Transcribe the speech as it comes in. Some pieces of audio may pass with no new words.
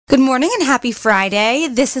Good morning and happy Friday.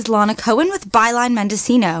 This is Lana Cohen with Byline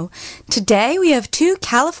Mendocino. Today we have two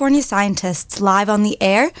California scientists live on the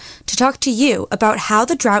air to talk to you about how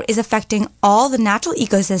the drought is affecting all the natural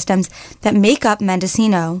ecosystems that make up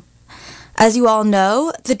Mendocino. As you all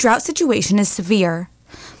know, the drought situation is severe.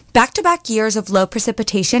 Back-to-back years of low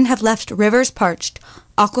precipitation have left rivers parched,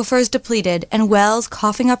 aquifers depleted, and wells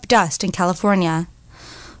coughing up dust in California.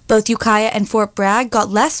 Both Ukiah and Fort Bragg got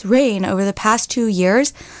less rain over the past 2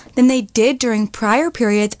 years than they did during prior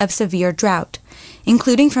periods of severe drought,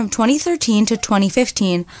 including from 2013 to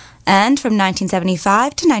 2015 and from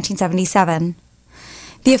 1975 to 1977.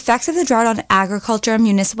 The effects of the drought on agriculture,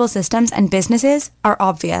 municipal systems, and businesses are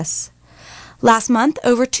obvious. Last month,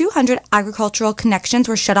 over 200 agricultural connections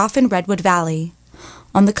were shut off in Redwood Valley.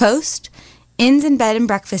 On the coast, inns and bed and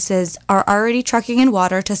breakfasts are already trucking in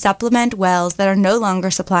water to supplement wells that are no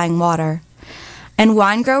longer supplying water. And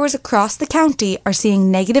wine growers across the county are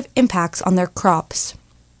seeing negative impacts on their crops.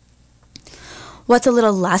 What's a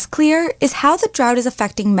little less clear is how the drought is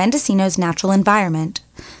affecting Mendocino's natural environment,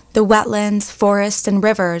 the wetlands, forests, and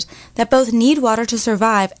rivers that both need water to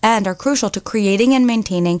survive and are crucial to creating and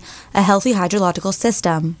maintaining a healthy hydrological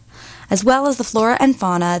system, as well as the flora and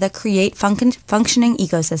fauna that create functioning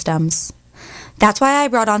ecosystems. That's why I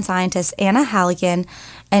brought on scientists Anna Halligan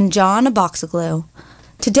and John Aboxoglou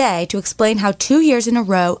today to explain how 2 years in a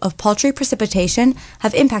row of paltry precipitation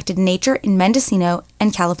have impacted nature in Mendocino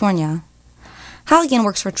and California. Halligan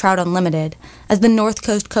works for Trout Unlimited as the North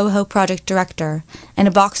Coast Coho Project Director, and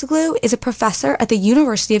Aboxoglou is a professor at the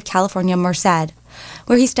University of California, Merced,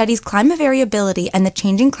 where he studies climate variability and the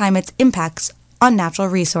changing climate's impacts on natural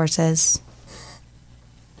resources.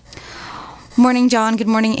 Morning, John. Good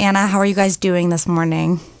morning, Anna. How are you guys doing this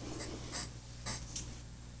morning?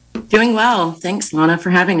 Doing well. Thanks, Lana, for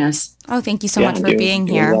having us. Oh, thank you so much for being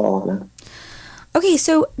here. Well, Okay,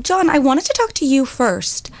 so John, I wanted to talk to you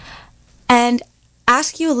first and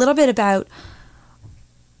ask you a little bit about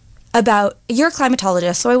you're a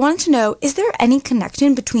climatologist. So I wanted to know, is there any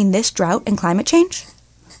connection between this drought and climate change?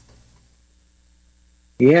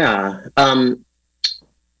 yeah.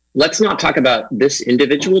 Let's not talk about this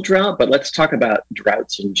individual drought, but let's talk about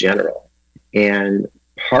droughts in general. And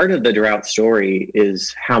part of the drought story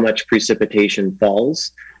is how much precipitation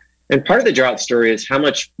falls. And part of the drought story is how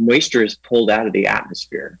much moisture is pulled out of the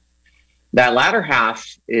atmosphere. That latter half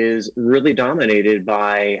is really dominated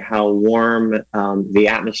by how warm the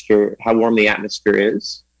atmosphere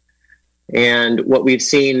is. And what we've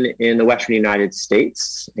seen in the Western United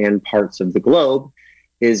States and parts of the globe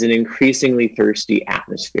is an increasingly thirsty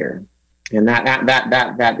atmosphere. And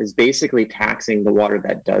that is basically taxing the water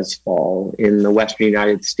that does fall. In the Western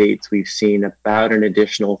United States, we've seen about an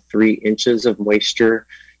additional 3 inches of moisture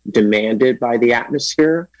demanded by the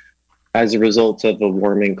atmosphere as a result of the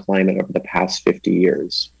warming climate over the past 50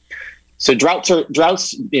 years. So droughts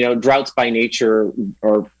by nature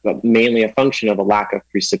are mainly a function of a lack of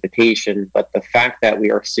precipitation, but the fact that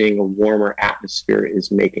we are seeing a warmer atmosphere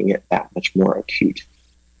is making it that much more acute.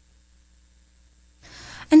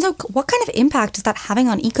 And so what kind of impact is that having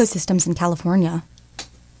on ecosystems in California?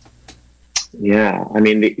 Yeah, I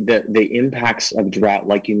mean, the impacts of drought,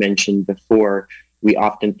 like you mentioned before, we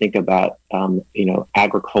often think about,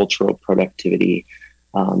 agricultural productivity,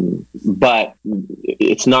 but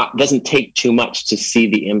doesn't take too much to see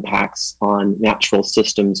the impacts on natural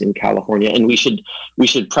systems in California. And we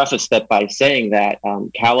should preface that by saying that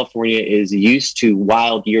California is used to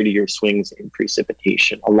wild year-to-year swings in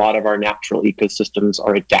precipitation. A lot of our natural ecosystems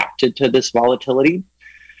are adapted to this volatility.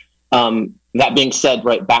 That being said,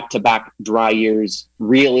 right, back-to-back dry years,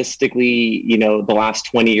 realistically, the last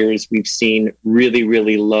 20 years, we've seen really,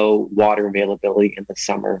 really low water availability in the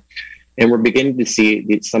summer. And we're beginning to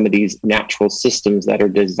see some of these natural systems that are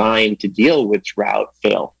designed to deal with drought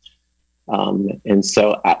fail. And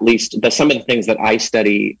so at least some of the things that I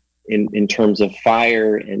study in terms of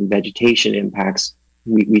fire and vegetation impacts,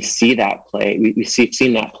 we see that play. We've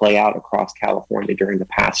seen that play out across California during the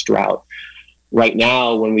past drought. Right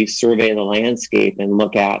now, when we survey the landscape and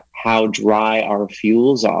look at how dry our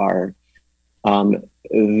fuels are,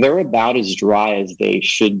 they're about as dry as they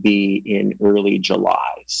should be in early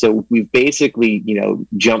July. So we've basically,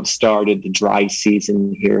 jump-started the dry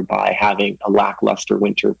season here by having a lackluster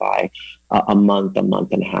winter by a month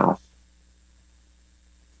and a half.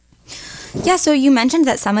 Yeah, so you mentioned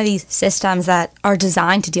that some of these systems that are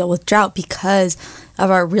designed to deal with drought because of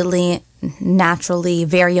our really naturally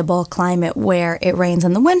variable climate where it rains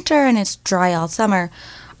in the winter and it's dry all summer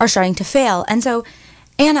are starting to fail. And so,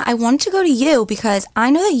 Anna, I wanted to go to you because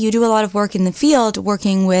I know that you do a lot of work in the field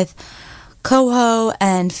working with coho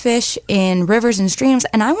and fish in rivers and streams.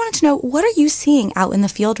 And I wanted to know, what are you seeing out in the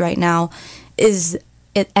field right now?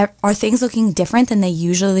 Are things looking different than they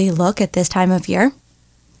usually look at this time of year?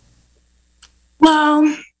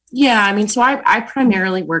 Well, yeah, I mean, so I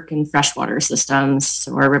primarily work in freshwater systems,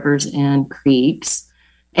 so our rivers and creeks.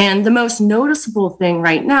 And the most noticeable thing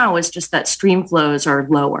right now is just that stream flows are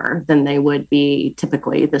lower than they would be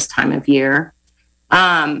typically this time of year.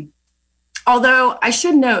 Although I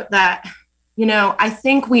should note that, I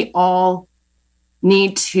think we all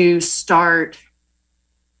need to start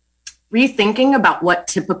rethinking about what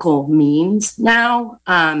typical means now.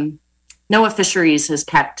 NOAA Fisheries has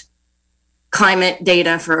kept climate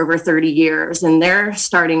data for over 30 years, and they're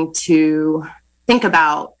starting to think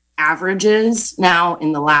about averages now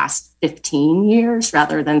in the last 15 years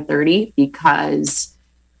rather than 30, because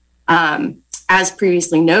as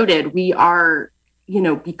previously noted, we are,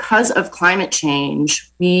 because of climate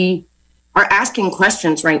change, we are asking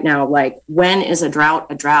questions right now like, when is a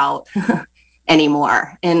drought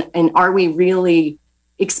anymore? And are we really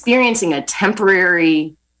experiencing a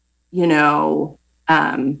temporary,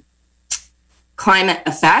 climate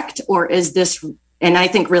effect, or is this? And I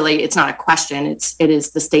think really it's not a question. It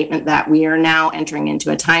is the statement that we are now entering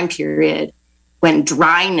into a time period when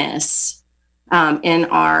dryness in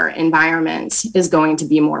our environments is going to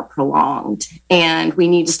be more prolonged. And we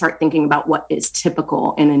need to start thinking about what is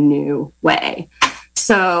typical in a new way.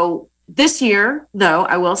 So this year, though,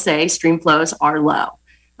 I will say stream flows are low.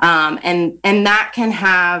 And that can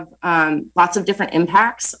have lots of different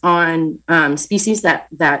impacts on species that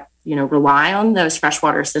rely on those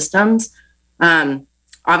freshwater systems.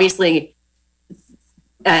 Obviously,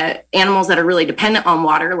 animals that are really dependent on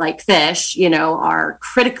water, like fish, are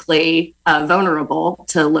critically vulnerable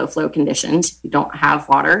to low flow conditions. If you don't have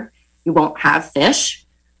water, you won't have fish.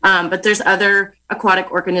 But there's other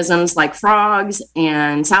aquatic organisms like frogs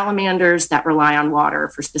and salamanders that rely on water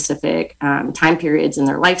for specific time periods in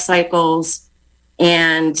their life cycles.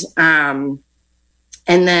 And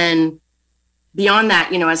then beyond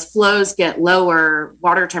that, as flows get lower,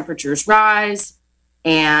 water temperatures rise,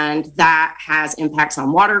 and that has impacts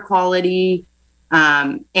on water quality.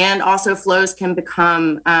 And also flows can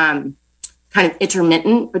become kind of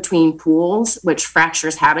intermittent between pools, which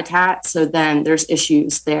fractures habitat. So then there's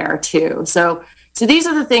issues there too. So these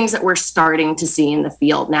are the things that we're starting to see in the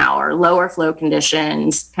field now, are lower flow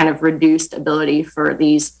conditions, kind of reduced ability for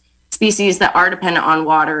these species that are dependent on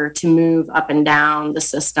water to move up and down the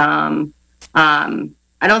system.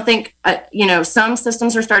 I don't think, some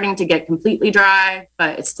systems are starting to get completely dry,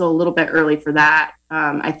 but it's still a little bit early for that.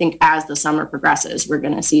 I think as the summer progresses, we're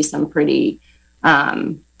going to see some pretty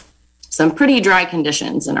dry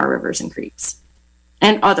conditions in our rivers and creeks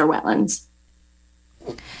and other wetlands.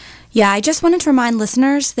 Yeah, I just wanted to remind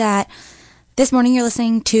listeners that this morning you're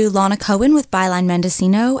listening to Lana Cohen with Byline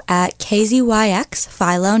Mendocino at KZYX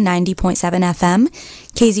Philo 90.7 FM,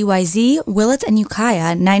 KZYZ Willits and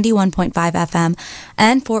Ukiah 91.5 FM,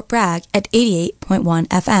 and Fort Bragg at 88.1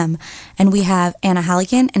 FM. And we have Anna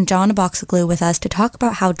Halligan and John Aboxiglu with us to talk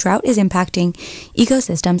about how drought is impacting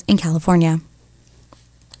ecosystems in California.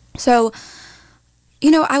 So,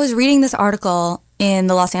 I was reading this article in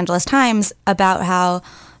the Los Angeles Times about how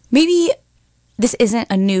maybe this isn't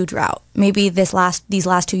a new drought. Maybe these last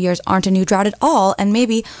 2 years aren't a new drought at all, and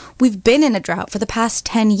maybe we've been in a drought for the past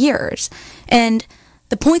 10 years. And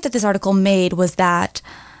the point that this article made was that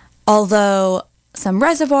although some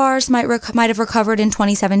reservoirs might have recovered in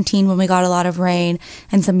 2017 when we got a lot of rain,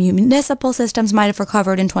 and some municipal systems might have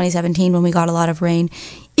recovered in 2017 when we got a lot of rain,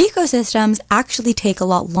 ecosystems actually take a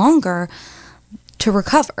lot longer to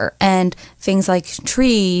recover. And things like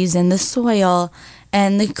trees and the soil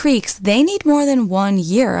and the creeks, they need more than 1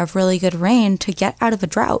 year of really good rain to get out of a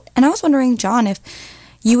drought. And I was wondering, John, if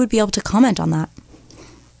you would be able to comment on that.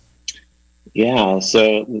 Yeah,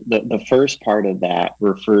 so the first part of that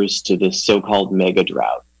refers to the so-called mega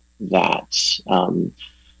drought that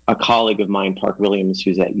a colleague of mine, Park Williams,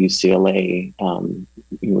 who's at UCLA,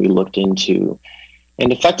 we looked into,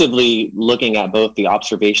 and effectively looking at both the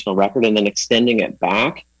observational record and then extending it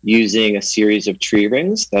back using a series of tree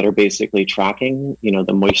rings that are basically tracking,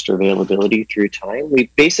 the moisture availability through time.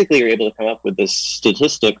 We basically are able to come up with this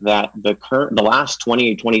statistic that the last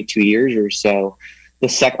 20, 22 years or so,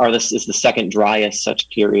 this is the second driest such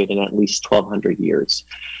period in at least 1,200 years.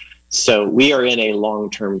 So we are in a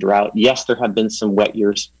long-term drought. Yes, there have been some wet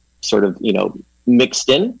years sort of, mixed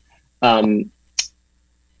in. And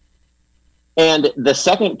the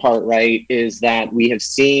second part, right, is that we have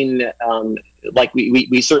seen,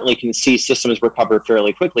 we certainly can see systems recover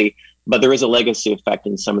fairly quickly, there is a legacy effect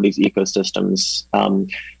in some of these ecosystems.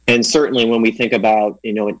 And certainly when we think about,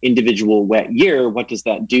 an individual wet year, what does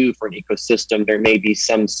that do for an ecosystem? There may be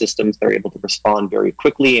some systems that are able to respond very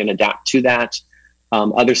quickly and adapt to that.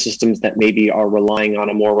 Other systems that maybe are relying on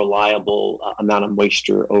a more reliable amount of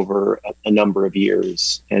moisture over a number of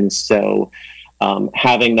years. And so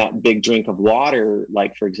having that big drink of water,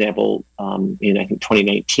 like, for example, in, I think,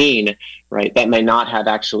 2019, right, that may not have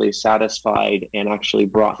actually satisfied and actually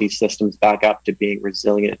brought these systems back up to being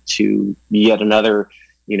resilient to yet another,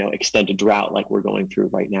 extended drought like we're going through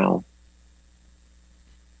right now.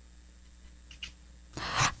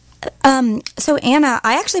 So Anna,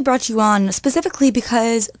 I actually brought you on specifically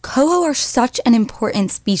because coho are such an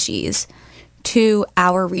important species to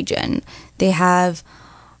our region. They have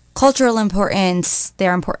cultural importance,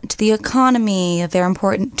 they're important to the economy, they're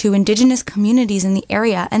important to indigenous communities in the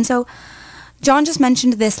area. And so John just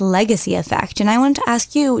mentioned this legacy effect, and I wanted to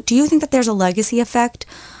ask you, do you think that there's a legacy effect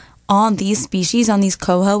on these species, on these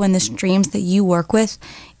coho and the streams that you work with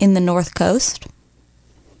in the North Coast?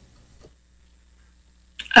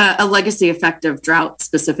 A legacy effect of drought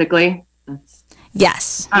specifically?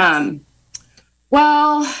 Yes.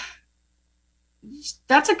 Well,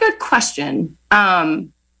 that's a good question.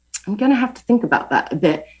 I'm going to have to think about that a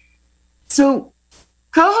bit. So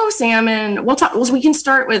coho salmon, we can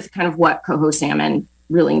start with kind of what coho salmon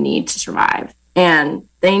really need to survive. And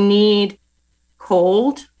they need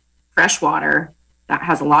cold, fresh water that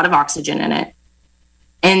has a lot of oxygen in it.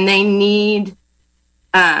 And they need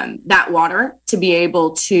that water to be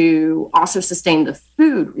able to also sustain the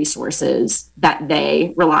food resources that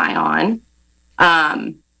they rely on.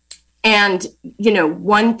 And,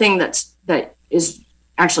 one thing that is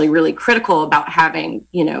actually really critical about having,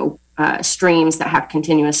 streams that have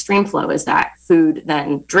continuous stream flow is that food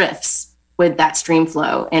then drifts with that stream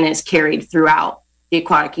flow and is carried throughout the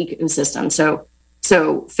aquatic ecosystem.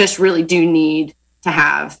 So fish really do need to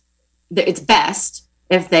have, it's best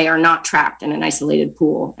if they are not trapped in an isolated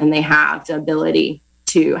pool and they have the ability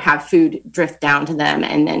to have food drift down to them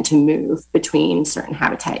and then to move between certain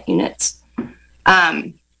habitat units.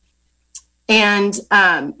 And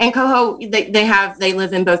coho, they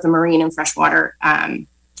live in both the marine and freshwater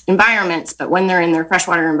environments, but when they're in their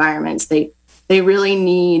freshwater environments, they really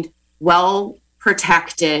need well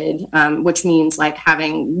protected, which means like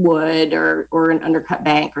having wood or an undercut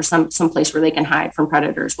bank or some place where they can hide from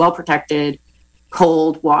predators, well protected,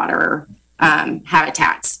 cold water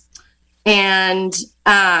habitats. And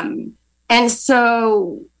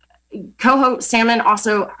so coho salmon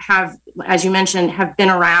also have, as you mentioned, have been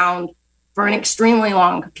around for an extremely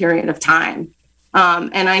long period of time.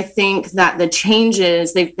 And I think that the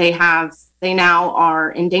changes they now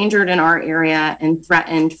are endangered in our area and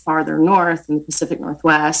threatened farther north in the Pacific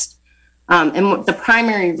Northwest. And the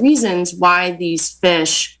primary reasons why these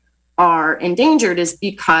fish are endangered is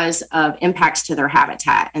because of impacts to their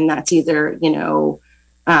habitat. And that's either,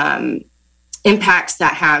 impacts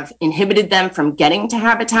that have inhibited them from getting to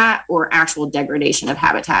habitat or actual degradation of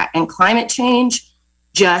habitat. And climate change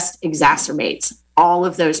just exacerbates all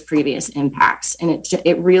of those previous impacts. And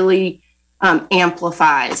it really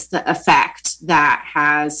amplifies the effect that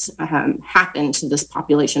has happened to this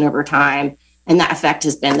population over time. And that effect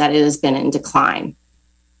has been that it has been in decline.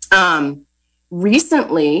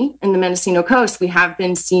 Recently, in the Mendocino Coast, we have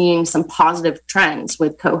been seeing some positive trends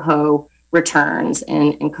with coho returns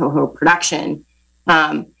and coho production.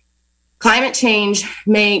 Climate change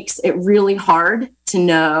makes it really hard to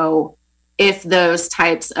know if those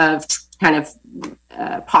types of kind of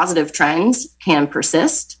positive trends can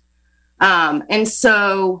persist. And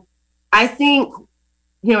so I think,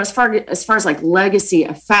 as far as like legacy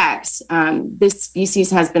effects, this species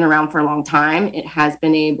has been around for a long time. It has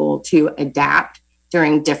been able to adapt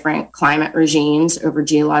during different climate regimes over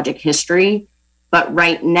geologic history. But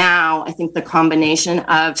right now, I think the combination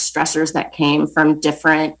of stressors that came from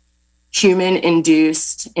different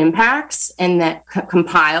human-induced impacts and that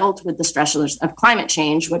compiled with the stressors of climate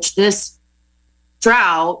change, which this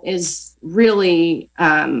drought is really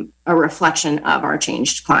a reflection of our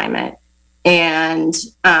changed climate. And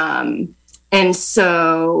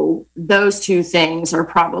so those two things are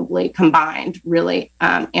probably combined, really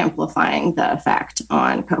amplifying the effect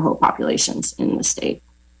on coho populations in the state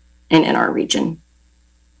and in our region.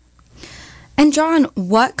 And John,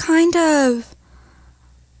 what are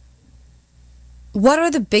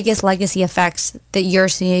the biggest legacy effects that you're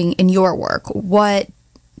seeing in your work? What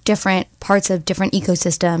different parts of different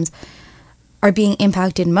ecosystems are being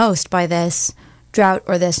impacted most by this drought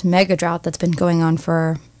or this mega drought that's been going on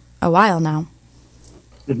for a while now?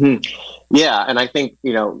 Mm-hmm. Yeah, and I think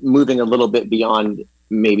moving a little bit beyond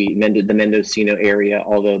maybe the Mendocino area,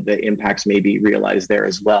 although the impacts may be realized there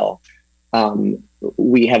as well.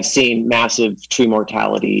 We have seen massive tree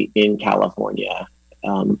mortality in California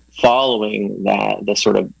following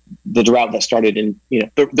the drought that started in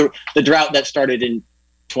the drought that started in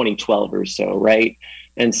 2012 or so, right?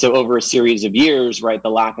 And so over a series of years, right, the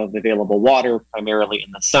lack of available water, primarily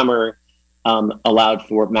in the summer, allowed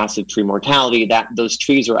for massive tree mortality. That those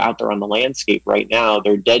trees are out there on the landscape right now.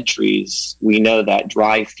 They're dead trees. We know that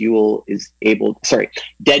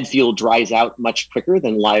dead fuel dries out much quicker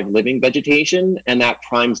than live living vegetation, and that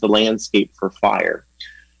primes the landscape for fire,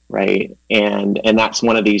 right? And that's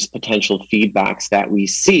one of these potential feedbacks that we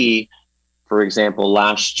see. For example,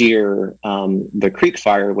 last year, the Creek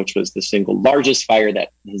Fire, which was the single largest fire that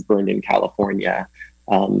has burned in California,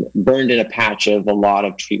 burned in a patch of a lot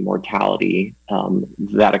of tree mortality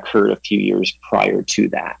that occurred a few years prior to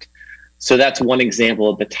that. So that's one example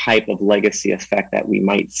of the type of legacy effect that we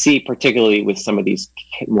might see, particularly with some of these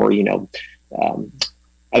more, I don't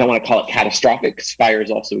want to call it catastrophic, because fire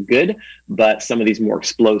is also good, but some of these more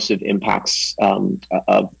explosive impacts of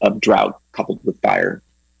drought coupled with fire.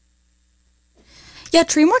 Yeah,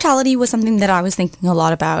 tree mortality was something that I was thinking a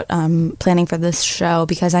lot about planning for this show,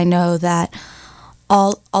 because I know that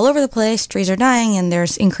all over the place, trees are dying, and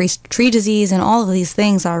there's increased tree disease, and all of these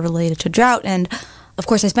things are related to drought. And of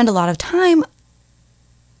course, I spend a lot of time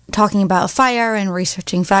talking about fire and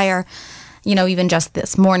researching fire. Even just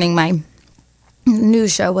this morning, my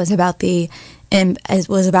news show was about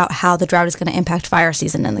how the drought is going to impact fire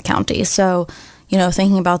season in the county. So,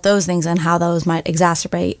 thinking about those things and how those might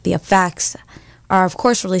exacerbate the effects are, of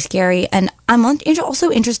course, really scary. And I'm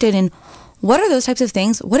also interested in, what are those types of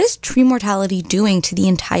things? What is tree mortality doing to the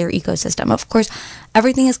entire ecosystem? Of course,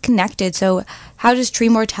 everything is connected. So how does tree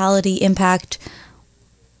mortality impact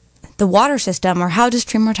the water system, or how does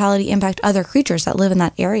tree mortality impact other creatures that live in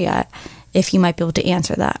that area? If you might be able to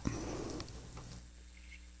answer that.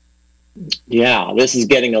 Yeah, this is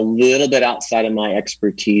getting a little bit outside of my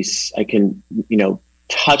expertise. I can,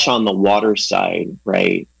 touch on the water side,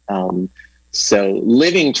 right? So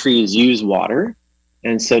living trees use water.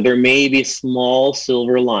 And so there may be a small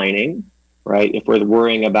silver lining, right? If we're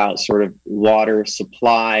worrying about sort of water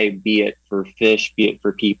supply, be it for fish, be it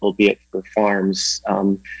for people, be it for farms,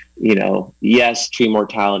 yes, tree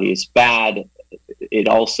mortality is bad. It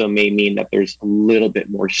also may mean that there's a little bit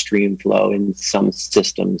more stream flow in some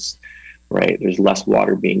systems, right? There's less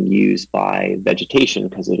water being used by vegetation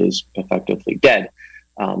because it is effectively dead.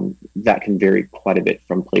 That can vary quite a bit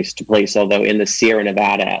from place to place. Although in the Sierra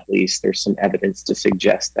Nevada, at least, there's some evidence to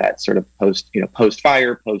suggest that sort of post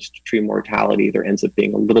fire, post tree mortality, there ends up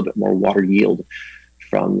being a little bit more water yield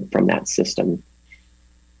from that system.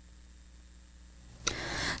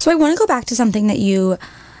 So I want to go back to something that you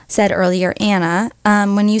said earlier, Anna,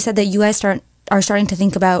 when you said that you guys are starting to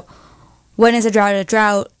think about when is a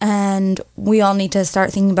drought, and we all need to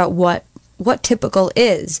start thinking about what typical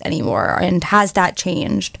is anymore, and has that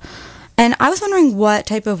changed? And I was wondering what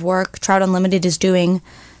type of work Trout Unlimited is doing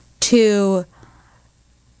to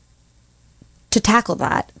tackle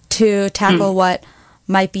that, what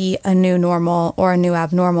might be a new normal or a new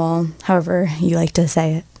abnormal, however you like to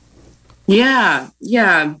say it. Yeah.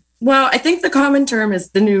 Well, I think the common term is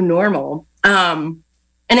the new normal. And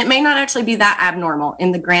it may not actually be that abnormal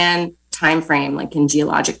in the grand time frame, like in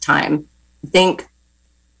geologic time. I think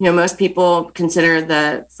most people consider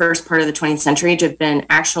the first part of the 20th century to have been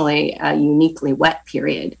actually a uniquely wet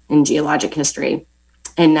period in geologic history.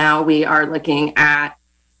 And now we are looking at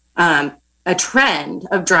a trend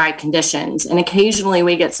of dry conditions. And occasionally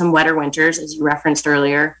we get some wetter winters, as you referenced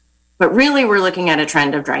earlier. But really, we're looking at a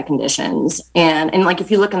trend of dry conditions. And like if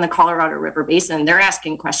you look in the Colorado River Basin, they're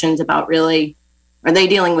asking questions about really, are they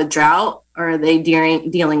dealing with drought, or are they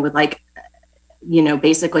dealing with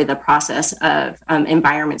basically the process of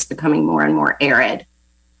environments becoming more and more arid.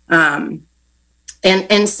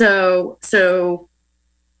 So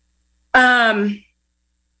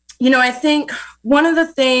I think one of the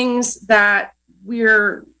things that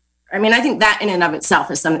I think that in and of itself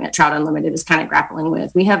is something that Trout Unlimited is kind of grappling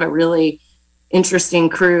with. We have a really interesting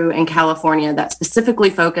crew in California that specifically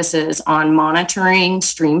focuses on monitoring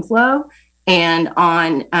stream flow and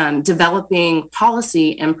on developing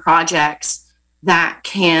policy and projects that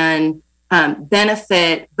can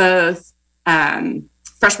benefit both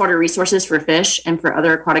freshwater resources for fish and for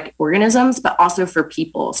other aquatic organisms, but also for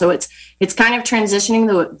people. So it's kind of transitioning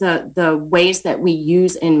the ways that we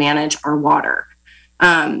use and manage our water.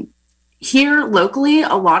 Here locally,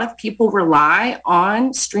 a lot of people rely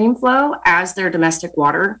on stream flow as their domestic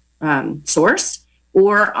water source,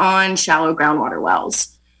 or on shallow groundwater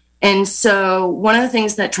wells. And so one of the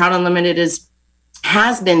things that Trout Unlimited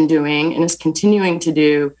has been doing and is continuing to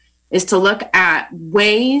do is to look at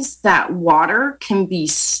ways that water can be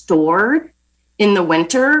stored in the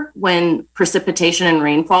winter when precipitation and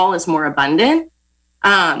rainfall is more abundant,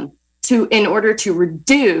 in order to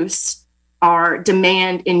reduce our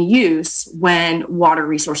demand and use when water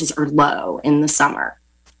resources are low in the summer.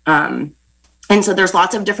 And so there's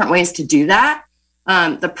lots of different ways to do that.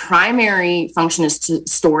 The primary function is to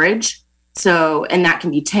storage. And that can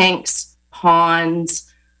be tanks,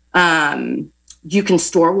 ponds. You can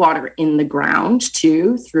store water in the ground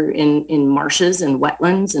too, in marshes and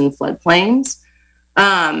wetlands and floodplains.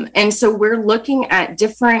 And so we're looking at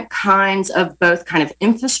different kinds of both kind of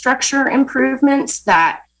infrastructure improvements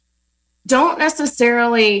that don't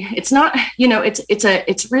necessarily, it's not,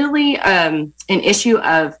 it's really an issue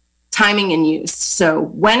of timing and use. So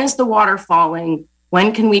when is the water falling?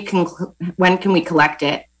 When can we collect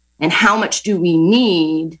it? And how much do we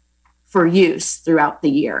need for use throughout the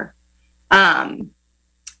year?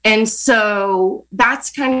 And so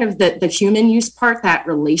that's kind of the human use part, that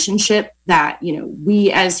relationship that,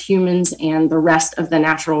 we as humans and the rest of the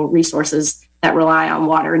natural resources that rely on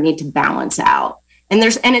water need to balance out. And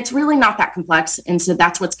it's really not that complex. And so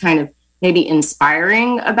that's what's kind of maybe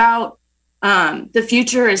inspiring about the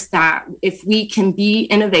future, is that if we can be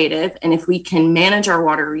innovative and if we can manage our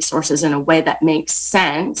water resources in a way that makes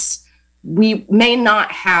sense, we may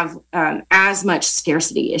not have as much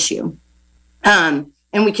scarcity issue.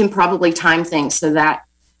 And we can probably time things so that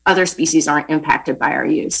other species aren't impacted by our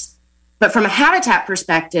use. But from a habitat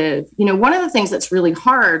perspective, one of the things that's really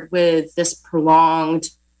hard with these prolonged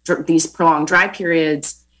dry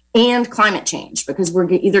periods and climate change, because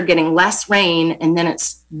we're either getting less rain and then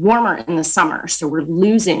it's warmer in the summer, so we're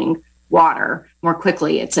losing water more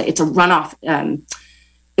quickly. It's a runoff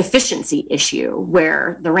efficiency issue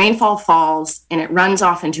where the rainfall falls and it runs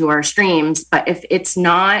off into our streams, but if it's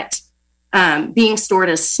not being stored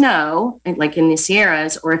as snow, like in the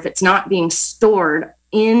Sierras, or if it's not being stored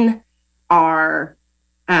in our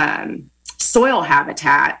soil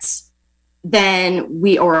habitats,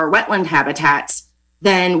 or our wetland habitats,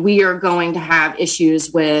 then we are going to have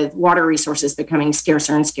issues with water resources becoming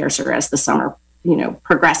scarcer and scarcer as the summer,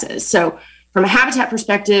 progresses. So from a habitat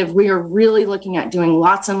perspective, we are really looking at doing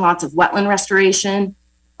lots and lots of wetland restoration.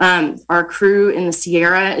 Our crew in the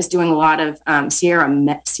Sierra is doing a lot of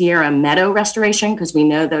Sierra meadow restoration, because we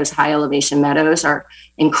know those high elevation meadows are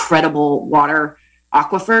incredible water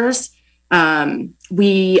aquifers.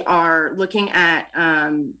 We are looking at,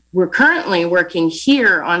 we're currently working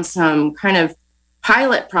here on some kind of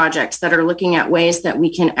pilot projects that are looking at ways that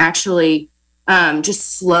we can actually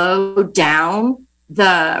just slow down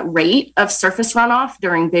the rate of surface runoff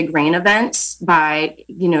during big rain events by,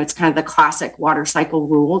 it's kind of the classic water cycle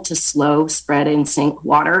rule to slow, spread, and sink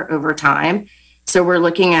water over time. So we're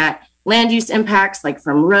looking at land use impacts, like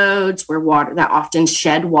from roads where water that often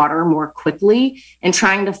shed water more quickly, and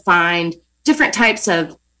trying to find different types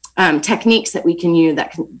of techniques that we can use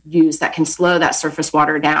that can slow that surface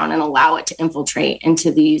water down and allow it to infiltrate into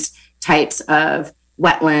these types of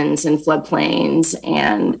wetlands and floodplains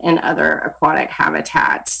and other aquatic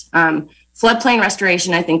habitats. Floodplain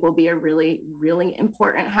restoration, I think, will be a really, really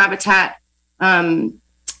important habitat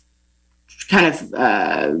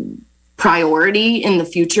priority in the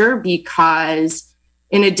future, because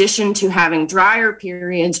in addition to having drier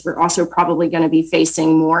periods, we're also probably going to be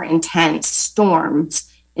facing more intense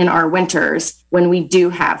storms in our winters when we do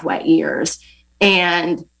have wet years.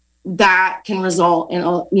 And that can result in,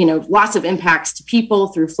 lots of impacts to people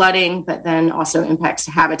through flooding, but then also impacts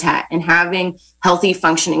to habitat. And having healthy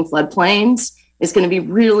functioning floodplains is going to be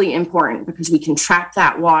really important, because we can trap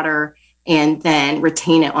that water and then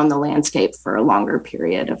retain it on the landscape for a longer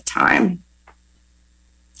period of time.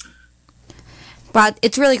 Well,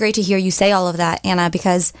 it's really great to hear you say all of that, Anna,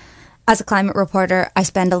 because as a climate reporter, I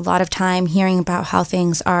spend a lot of time hearing about how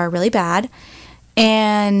things are really bad.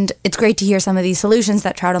 And it's great to hear some of these solutions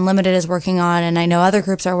that Trout Unlimited is working on, and I know other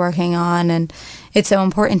groups are working on, and it's so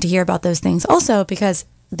important to hear about those things also, because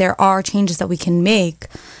there are changes that we can make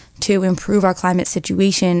to improve our climate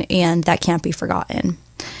situation, and that can't be forgotten.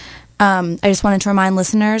 I just wanted to remind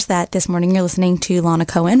listeners that this morning you're listening to Lana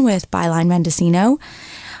Cohen with Byline Mendocino.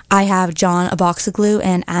 I have John Aboxiglu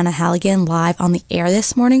and Anna Halligan live on the air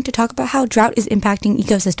this morning to talk about how drought is impacting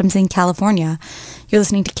ecosystems in California. You're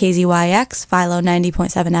listening to KZYX, Philo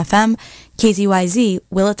 90.7 FM, KZYZ,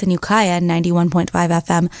 Willits and Ukiah 91.5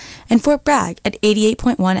 FM, and Fort Bragg at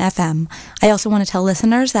 88.1 FM. I also want to tell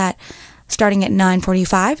listeners that starting at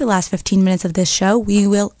 9:45, the last 15 minutes of this show, we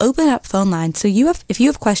will open up phone lines. So if you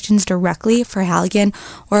have questions directly for Halligan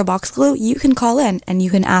or Box Glue, you can call in and you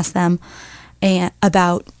can ask them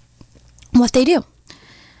about what they do.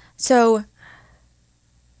 So,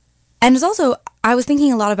 and it's also, I was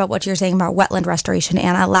thinking a lot about what you're saying about wetland restoration,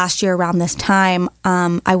 Anna. Last year around this time,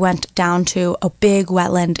 I went down to a big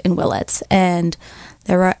wetland in Willits, and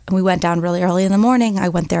we went down really early in the morning. I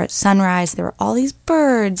went there at sunrise. There were all these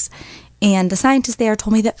birds, and the scientists there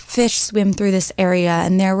told me that fish swim through this area,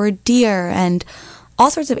 and there were deer and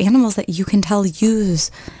all sorts of animals that you can tell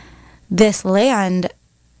use this land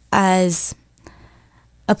as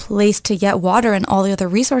a place to get water and all the other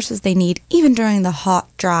resources they need, even during the hot,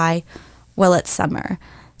 dry Willits summer.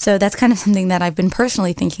 So that's kind of something that I've been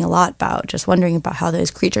personally thinking a lot about, just wondering about how those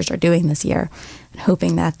creatures are doing this year and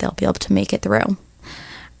hoping that they'll be able to make it through.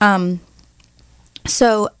 John,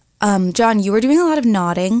 you were doing a lot of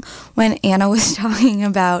nodding when Anna was talking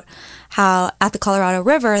about how at the Colorado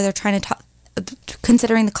River, they're trying to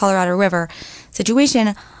considering the Colorado River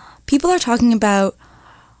situation, people are talking about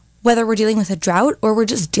whether we're dealing with a drought or we're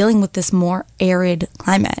just dealing with this more arid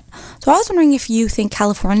climate. So I was wondering if you think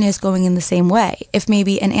California is going in the same way. If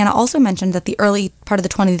maybe, and Anna also mentioned that the early part of the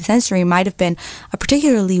 20th century might have been a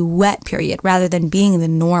particularly wet period rather than being the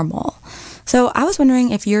normal. So I was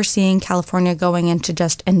wondering if you're seeing California going into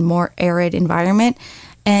just a more arid environment,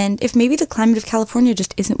 and if maybe the climate of California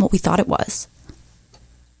just isn't what we thought it was.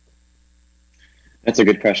 That's a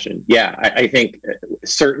good question. Yeah, I think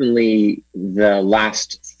certainly the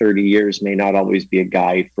last 30 years may not always be a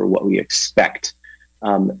guide for what we expect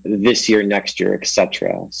this year, next year,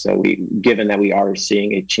 etc. So given that we are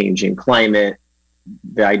seeing a changing climate,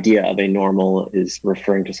 the idea of a normal is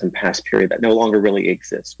referring to some past period that no longer really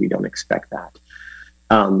exists. We don't expect that.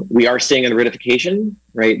 We are seeing an aridification,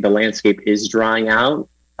 right? The landscape is drying out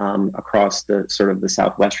across the sort of the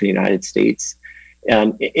southwestern United States.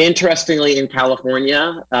 Interestingly, in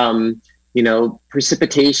California,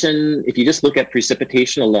 precipitation, if you just look at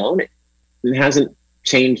precipitation alone, it hasn't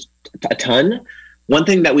changed a ton. One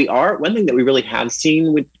thing that we really have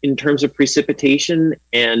seen in terms of precipitation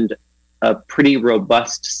and a pretty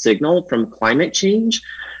robust signal from climate change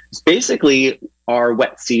is basically our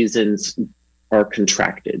wet seasons are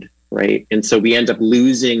contracted, right? And so we end up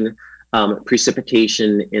losing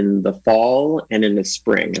precipitation in the fall and in the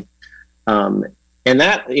spring. And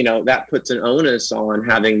that puts an onus on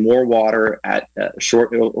having more water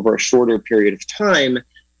over a shorter period of time.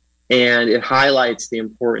 And it highlights the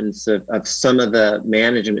importance of some of the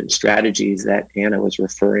management strategies that Anna was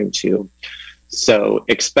referring to. So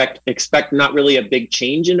expect not really a big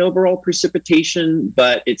change in overall precipitation,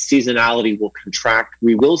 but its seasonality will contract.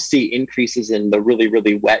 We will see increases in the really,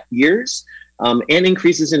 really wet years and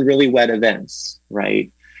increases in really wet events, right?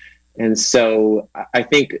 And so I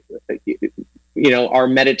think, our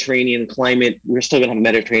Mediterranean climate, we're still going to have a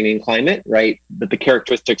Mediterranean climate, right? But the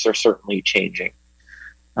characteristics are certainly changing.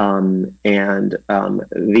 And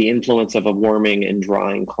the influence of a warming and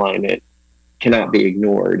drying climate cannot be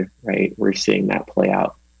ignored, right? We're seeing that play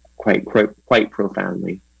out quite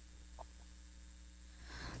profoundly.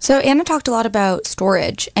 So Anna talked a lot about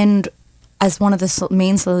storage, and as one of the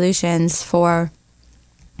main solutions for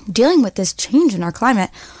dealing with this change in our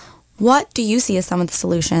climate, what do you see as some of the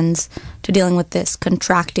solutions to dealing with this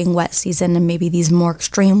contracting wet season and maybe these more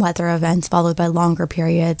extreme weather events followed by longer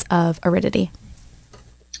periods of aridity?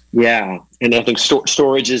 Yeah, and I think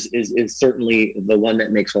storage is certainly the one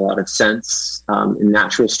that makes a lot of sense. In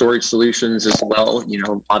natural storage solutions as well,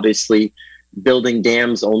 obviously building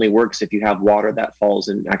dams only works if you have water that falls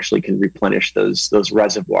and actually can replenish those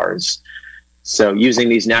reservoirs. So using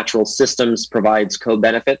these natural systems provides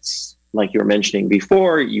co-benefits. Like you were mentioning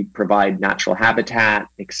before, you provide natural habitat,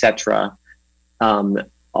 etc.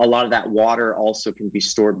 A lot of that water also can be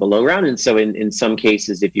stored below ground. And so in some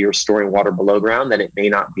cases, if you're storing water below ground, then it may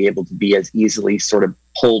not be able to be as easily sort of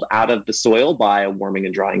pulled out of the soil by a warming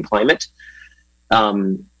and drying climate.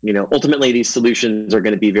 Ultimately, these solutions are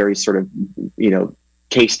going to be very sort of,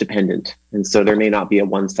 case dependent. And so there may not be a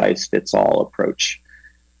one size fits all approach.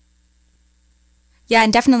 Yeah,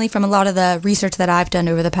 and definitely from a lot of the research that I've done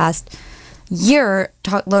over the past year,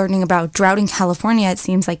 learning about drought in California, it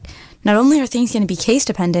seems like not only are things going to be case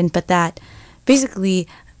dependent, but that basically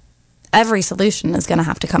every solution is going to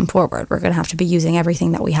have to come forward. We're going to have to be using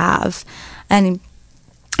everything that we have. And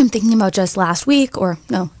I'm thinking about just last week, or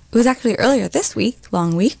no, it was actually earlier this week,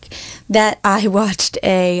 long week, that I watched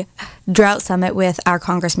a drought summit with our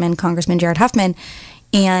Congressman Jared Huffman,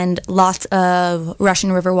 and lots of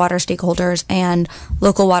Russian River water stakeholders and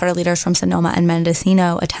local water leaders from Sonoma and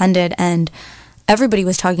Mendocino attended, and everybody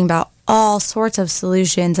was talking about all sorts of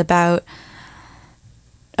solutions about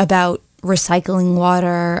recycling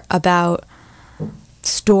water, about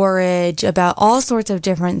storage, about all sorts of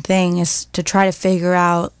different things to try to figure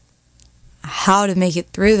out how to make it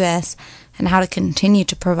through this and how to continue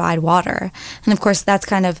to provide water. And of course,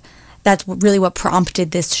 that's really what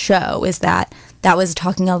prompted this show, is that was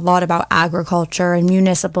talking a lot about agriculture and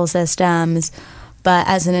municipal systems. But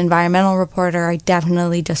as an environmental reporter, I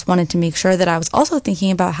definitely just wanted to make sure that I was also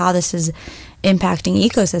thinking about how this is impacting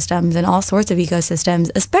ecosystems and all sorts of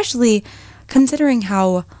ecosystems, especially considering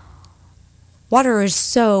how water is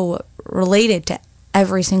so related to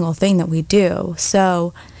every single thing that we do.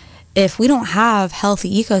 So if we don't have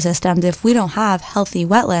healthy ecosystems, if we don't have healthy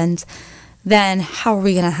wetlands, then how are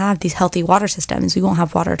we going to have these healthy water systems? We won't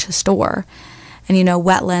have water to store. And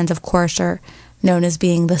wetlands, of course, are known as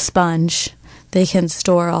being the sponge. They can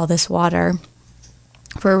store all this water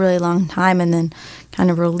for a really long time and then kind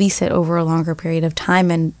of release it over a longer period of time.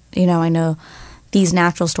 And, I know these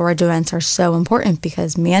natural storage events are so important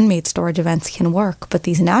because man-made storage events can work, but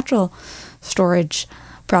these natural storage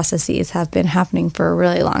processes have been happening for a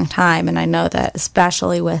really long time. And I know that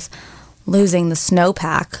especially with losing the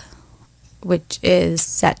snowpack, which is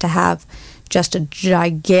set to have just a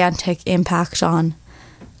gigantic impact on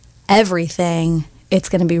everything, it's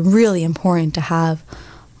going to be really important to have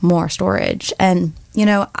more storage. And,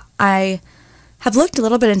 I have looked a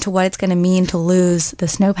little bit into what it's going to mean to lose the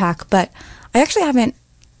snowpack, but I actually haven't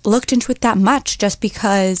looked into it that much just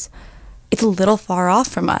because it's a little far off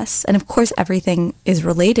from us. And of course, everything is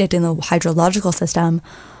related in the hydrological system,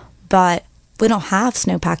 but we don't have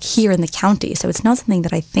snowpack here in the county, so it's not something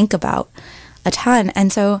that I think about a ton.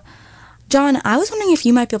 And so, John, I was wondering if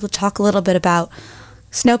you might be able to talk a little bit about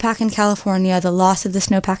snowpack in California, the loss of the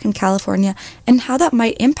snowpack in California, and how that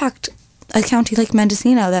might impact a county like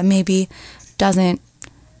Mendocino that maybe doesn't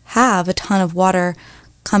have a ton of water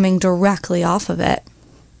coming directly off of it.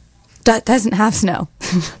 Doesn't have snow.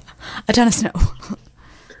 A ton of snow.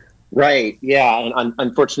 Right. Yeah. And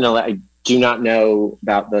unfortunately, I do not know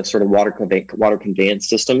about the sort of water conveyance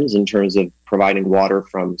systems in terms of providing water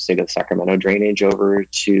from, say, the Sacramento drainage over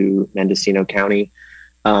to Mendocino County.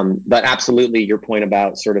 But absolutely, your point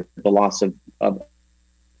about sort of the loss of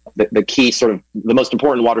the key, sort of the most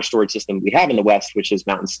important water storage system we have in the West, which is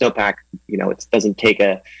mountain snowpack. It doesn't take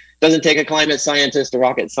a climate scientist or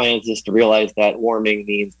rocket scientist to realize that warming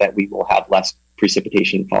means that we will have less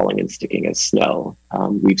precipitation falling and sticking as snow.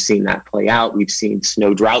 We've seen that play out. We've seen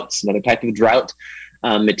snow droughts, another type of drought,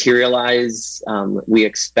 materialize. We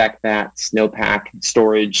expect that snowpack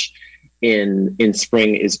storage in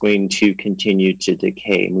spring is going to continue to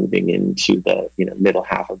decay moving into the middle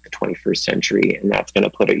half of the 21st century. And that's going to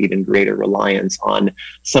put an even greater reliance on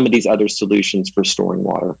some of these other solutions for storing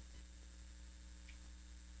water.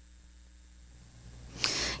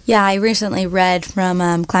 Yeah, I recently read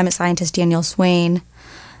from climate scientist Daniel Swain,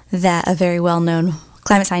 that a very well-known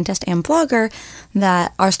climate scientist and blogger,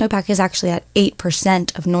 that our snowpack is actually at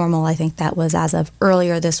 8% of normal. I think that was as of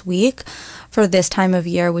earlier this week for this time of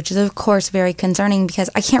year, which is, of course, very concerning because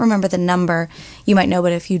I can't remember the number. You might know,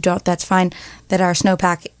 but if you don't, that's fine, that our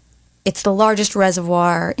snowpack, it's the largest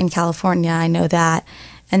reservoir in California, I know that,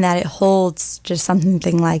 and that it holds just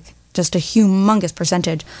something like just a humongous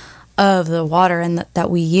percentage of the water and that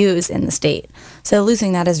we use in the state. So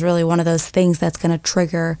losing that is really one of those things that's going to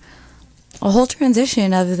trigger a whole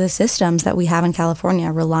transition of the systems that we have in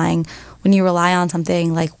California. When you rely on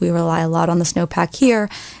something like we rely a lot on the snowpack here,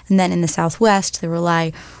 and then in the Southwest, they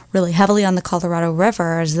rely really heavily on the Colorado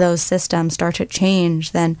River. As those systems start to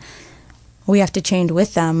change, then we have to change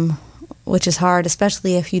with them, which is hard,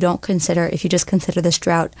 especially if you just consider this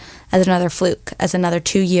drought as another fluke, as another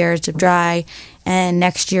 2 years of dry, and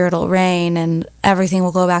next year it'll rain and everything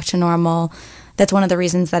will go back to normal. That's one of the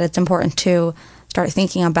reasons that it's important to start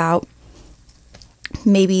thinking about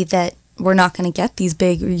maybe that we're not going to get these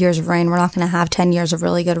big years of rain. We're not going to have 10 years of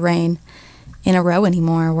really good rain in a row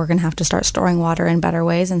anymore. We're going to have to start storing water in better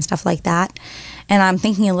ways and stuff like that. And I'm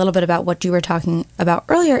thinking a little bit about what you were talking about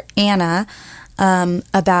earlier, Anna,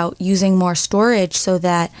 about using more storage so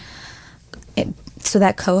that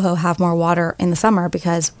Coho have more water in the summer,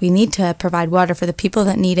 because we need to provide water for the people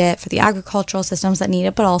that need it, for the agricultural systems that need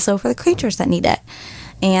it, but also for the creatures that need it.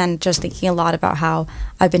 And just thinking a lot about how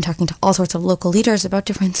I've been talking to all sorts of local leaders about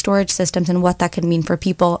different storage systems and what that could mean for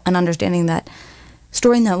people, and understanding that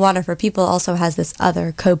storing that water for people also has this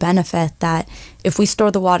other co-benefit, that if we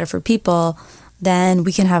store the water for people, then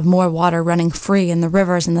we can have more water running free in the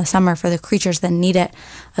rivers in the summer for the creatures that need it,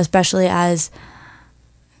 especially as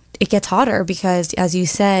it gets hotter because, as you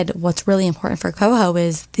said, what's really important for coho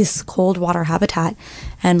is this cold water habitat,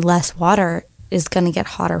 and less water is going to get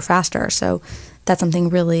hotter faster. So that's something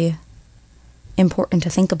really important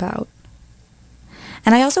to think about.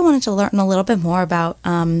 And I also wanted to learn a little bit more about,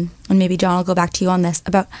 and maybe John, I'll go back to you on this,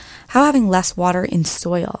 about how having less water in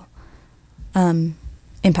soil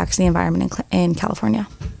impacts the environment in California.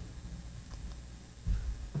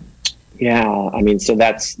 Yeah, I mean, so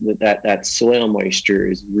that soil moisture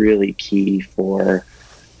is really key for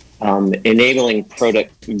enabling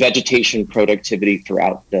vegetation productivity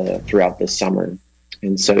throughout the summer.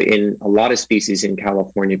 And so, in a lot of species in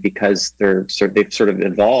California, because they've sort of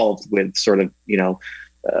evolved with sort of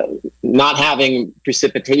not having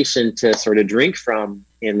precipitation to sort of drink from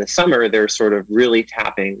in the summer, they're sort of really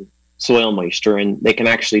tapping soil moisture, and they can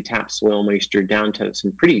actually tap soil moisture down to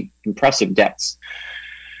some pretty impressive depths.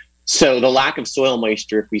 So the lack of soil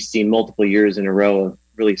moisture, if we see multiple years in a row of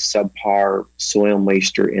really subpar soil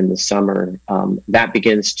moisture in the summer, that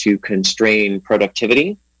begins to constrain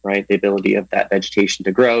productivity, right? The ability of that vegetation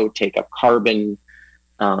to grow, take up carbon.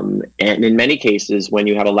 And in many cases, when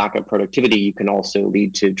you have a lack of productivity, you can also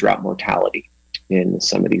lead to drought mortality in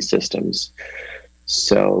some of these systems.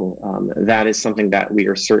 So that is something that we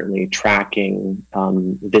are certainly tracking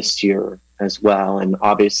this year as well. And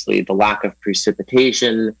obviously the lack of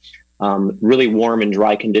precipitation, really warm and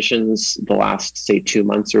dry conditions the last, say, 2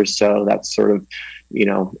 months or so, that's sort of,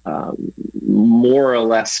 more or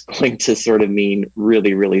less going to sort of mean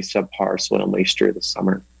really, really subpar soil moisture this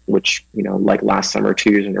summer, which, like last summer, 2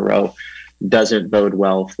 years in a row, doesn't bode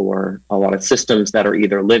well for a lot of systems that are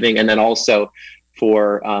either living, and then also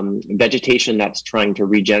for vegetation that's trying to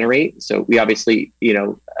regenerate. So we obviously,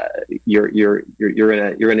 you're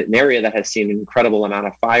in an area that has seen an incredible amount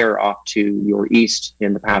of fire off to your east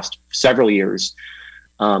in the past several years.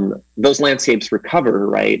 Those landscapes recover,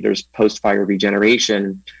 right? There's post-fire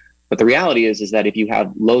regeneration, but the reality is that if you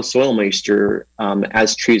have low soil moisture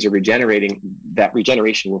as trees are regenerating, that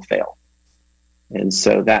regeneration will fail, and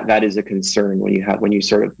so that is a concern when you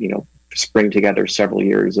sort of spring together several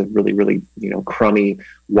years of really, really, crummy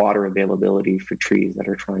water availability for trees that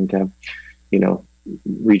are trying to,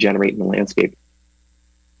 regenerate in the landscape.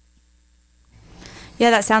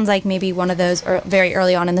 Yeah, that sounds like maybe one of those, very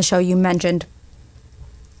early on in the show, you mentioned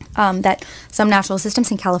that some natural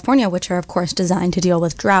systems in California, which are, of course, designed to deal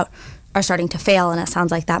with drought, are starting to fail. And it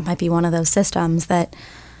sounds like that might be one of those systems that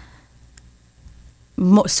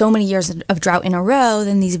so many years of drought in a row,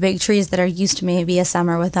 then these big trees that are used to maybe a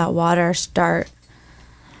summer without water start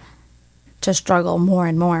to struggle more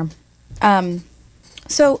and more.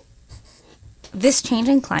 So this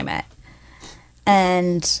changing climate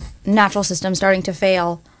and natural systems starting to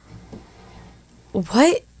fail,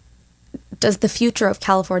 what does the future of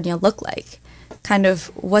California look like? Kind of,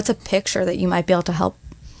 what's a picture that you might be able to help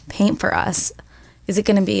paint for us? Is it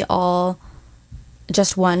going to be all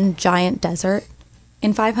just one giant desert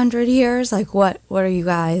in 500 years? Like, what are you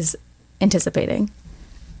guys anticipating?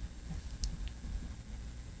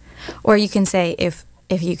 Or you can say if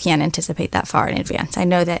you can't anticipate that far in advance. I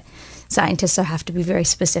know that scientists have to be very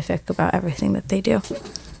specific about everything that they do.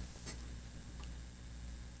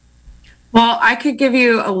 Well, I could give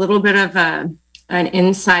you a little bit of an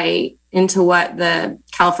insight into what the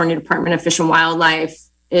California Department of Fish and Wildlife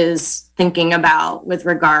is thinking about with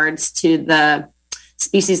regards to the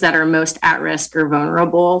species that are most at risk or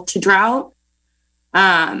vulnerable to drought.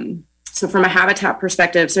 So from a habitat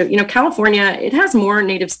perspective, California, it has more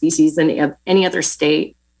native species than any other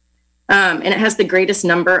state. And it has the greatest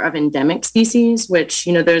number of endemic species, which,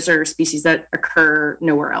 those are species that occur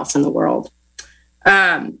nowhere else in the world.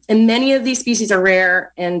 And many of these species are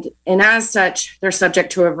rare, and as such, they're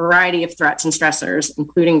subject to a variety of threats and stressors,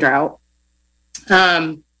 including drought.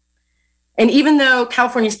 And even though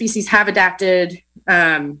California species have adapted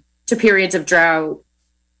to periods of drought,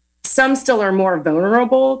 some still are more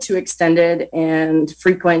vulnerable to extended and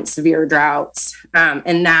frequent severe droughts.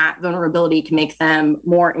 And that vulnerability can make them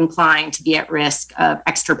more inclined to be at risk of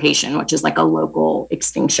extirpation, which is like a local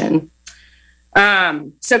extinction.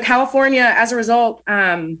 So California, as a result,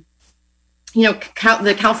 the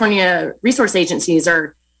California resource agencies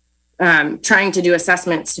are trying to do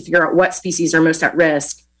assessments to figure out what species are most at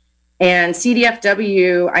risk. And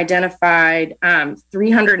CDFW identified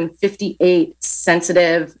 358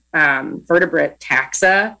 sensitive vertebrate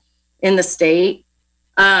taxa in the state.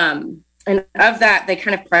 And of that, they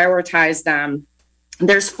kind of prioritized them.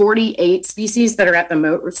 There's 48 species that are at the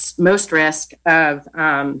most risk of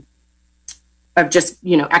just,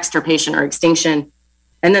 extirpation or extinction.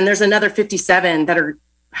 And then there's another 57 that are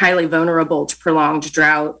highly vulnerable to prolonged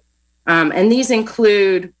drought. And these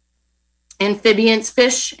include amphibians,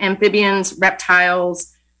 fish, amphibians,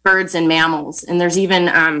 reptiles, birds, and mammals. And there's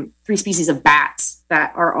even 3 species of bats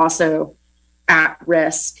that are also at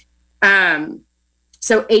risk.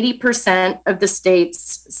 So 80% of the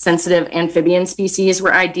state's sensitive amphibian species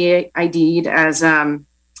were ID'd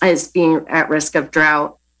as being at risk of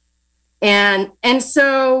drought. And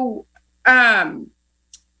so from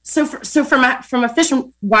a fish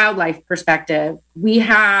and wildlife perspective, we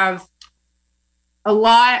have a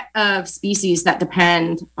lot of species that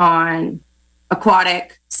depend on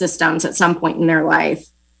aquatic systems at some point in their life.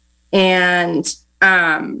 And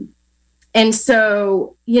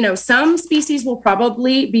so, some species will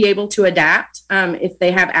probably be able to adapt if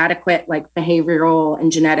they have adequate like behavioral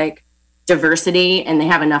and genetic diversity and they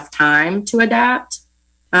have enough time to adapt.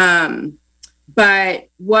 But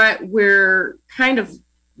what we're kind of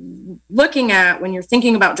looking at when you're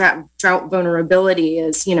thinking about drought vulnerability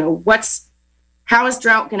is, how is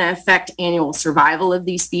drought going to affect annual survival of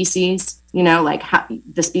these species?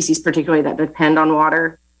 The species particularly that depend on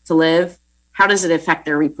water to live. How does it affect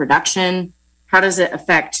their reproduction? How does it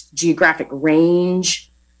affect geographic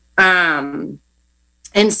range? And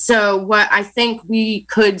so what I think we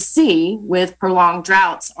could see with prolonged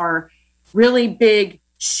droughts are really big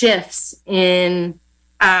shifts in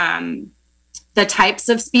the types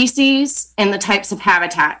of species and the types of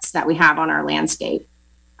habitats that we have on our landscape.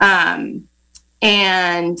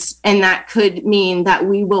 And that could mean that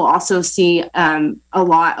we will also see a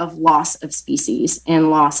lot of loss of species and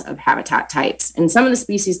loss of habitat types. And some of the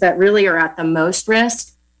species that really are at the most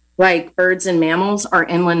risk, like birds and mammals, are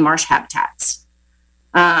inland marsh habitats.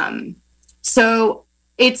 So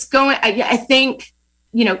it's going, I think,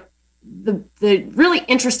 the really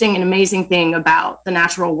interesting and amazing thing about the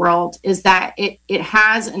natural world is that it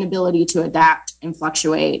has an ability to adapt and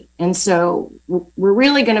fluctuate. And so we're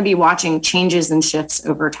really going to be watching changes and shifts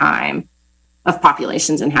over time of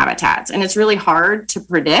populations and habitats. And it's really hard to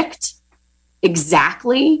predict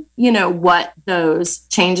exactly, what those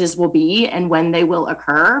changes will be and when they will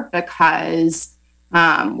occur, because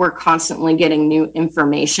we're constantly getting new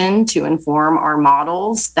information to inform our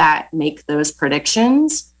models that make those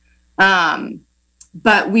predictions.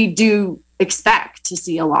 But we do expect to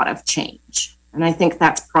see a lot of change. And I think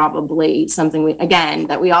that's probably something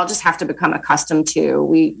that we all just have to become accustomed to.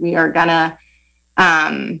 We are gonna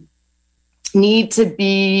need to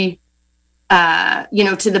be, to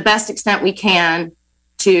the best extent we can,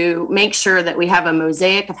 to make sure that we have a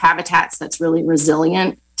mosaic of habitats that's really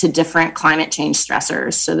resilient to different climate change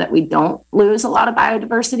stressors so that we don't lose a lot of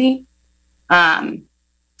biodiversity.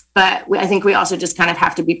 But I think we also just kind of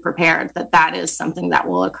have to be prepared that is something that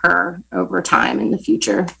will occur over time in the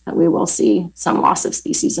future, that we will see some loss of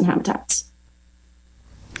species and habitats.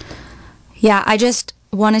 Yeah, I just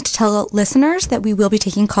wanted to tell listeners that we will be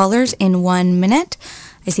taking callers in 1 minute.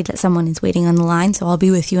 I see that someone is waiting on the line, so I'll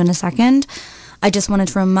be with you in a second. I just wanted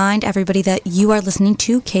to remind everybody that you are listening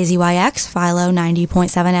to KZYX, Philo 90.7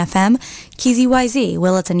 FM, KZYZ,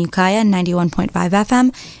 Willits and Ukiah 91.5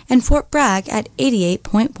 FM, and Fort Bragg at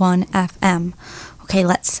 88.1 FM. Okay,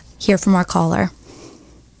 let's hear from our caller.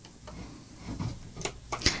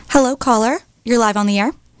 Hello, caller. You're live on the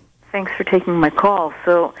air. Thanks for taking my call.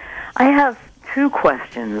 So I have 2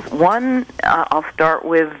 questions. One, I'll start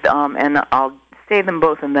with, and I'll say them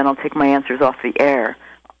both, and then I'll take my answers off the air.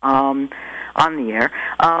 On the air.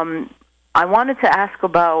 I wanted to ask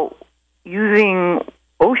about using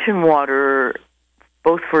ocean water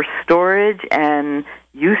both for storage and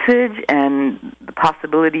usage, and the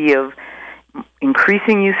possibility of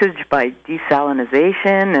increasing usage by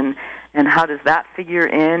desalinization, and how does that figure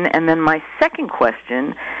in? And then my second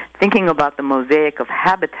question, thinking about the mosaic of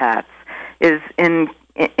habitats, is in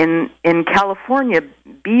California,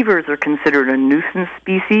 beavers are considered a nuisance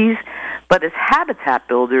species, but as habitat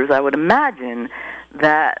builders, I would imagine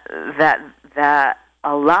that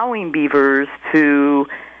allowing beavers to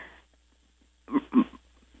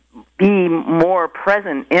be more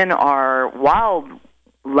present in our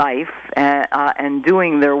wildlife and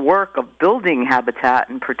doing their work of building habitat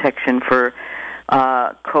and protection for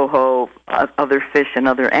coho, other fish and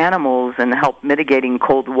other animals, and help mitigating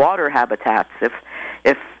cold water habitats.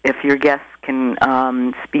 If your guests can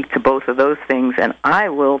speak to both of those things, and I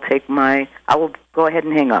will go ahead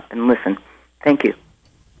and hang up and listen. Thank you.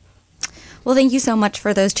 Well, thank you so much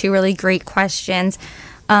for those 2 really great questions.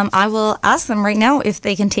 I will ask them right now if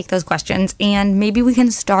they can take those questions, and maybe we can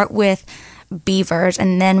start with beavers,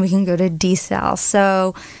 and then we can go to desal.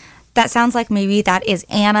 So that sounds like maybe that is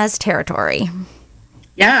Anna's territory.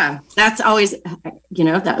 Yeah, that's always,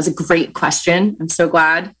 that was a great question. I'm so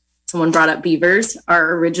glad someone brought up beavers,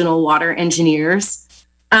 our original water engineers.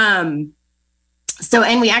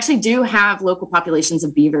 And we actually do have local populations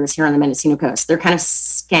of beavers here on the Mendocino coast. They're kind of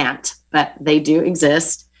scant, but they do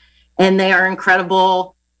exist. And they are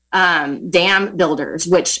incredible dam builders,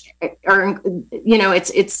 which are,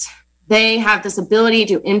 they have this ability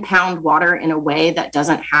to impound water in a way that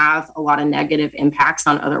doesn't have a lot of negative impacts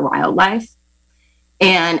on other wildlife.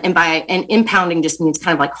 And impounding just means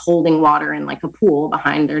kind of like holding water in like a pool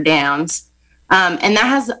behind their dams. And that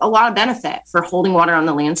has a lot of benefit for holding water on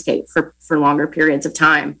the landscape for longer periods of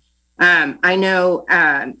time. I know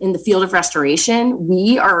in the field of restoration,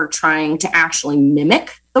 we are trying to actually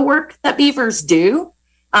mimic the work that beavers do.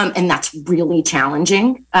 And that's really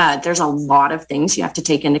challenging. There's a lot of things you have to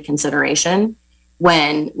take into consideration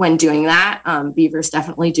when doing that. Beavers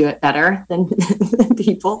definitely do it better than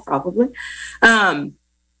people, probably.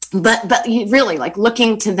 But really, like,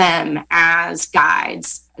 looking to them as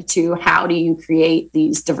guides to how do you create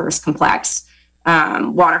these diverse, complex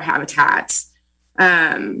water habitats.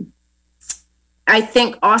 I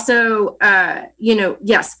think also,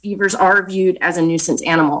 yes, beavers are viewed as a nuisance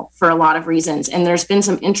animal for a lot of reasons. And there's been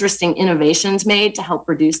some interesting innovations made to help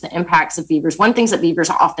reduce the impacts of beavers. One thing that beavers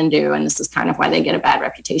often do, and this is kind of why they get a bad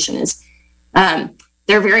reputation, is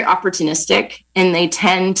they're very opportunistic, and they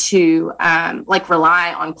tend to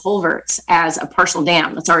rely on culverts as a partial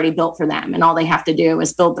dam that's already built for them. And all they have to do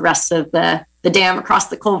is build the rest of the dam across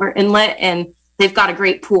the culvert inlet, and they've got a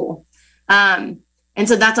great pool. And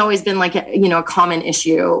so that's always been like a common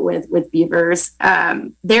issue with beavers.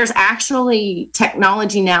 There's actually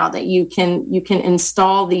technology now that you can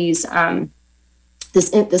install these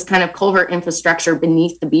this kind of culvert infrastructure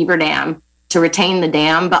beneath the beaver dam to retain the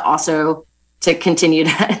dam, but also to continue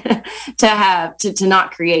to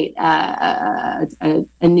not create a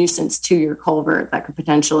nuisance to your culvert that could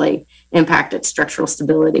potentially impact its structural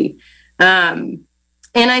stability. And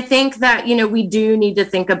I think that we do need to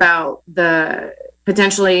think about the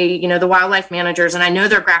wildlife managers, and I know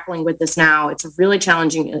they're grappling with this now. It's a really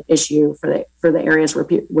challenging issue for the areas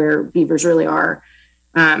where beavers really are,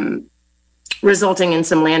 resulting in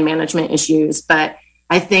some land management issues. But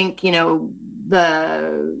I think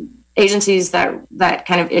the agencies that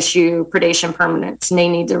kind of issue predation permits may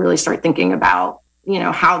need to really start thinking about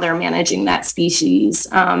how they're managing that species,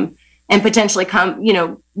 and potentially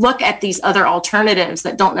look at these other alternatives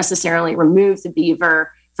that don't necessarily remove the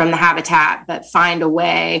beaver from the habitat, but find a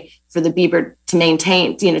way for the beaver to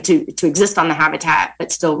maintain, to exist on the habitat, but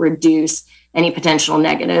still reduce any potential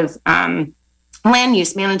negative land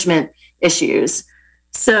use management issues.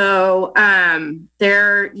 So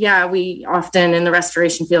we often in the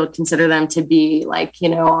restoration field consider them to be like,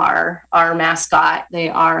 our mascot. They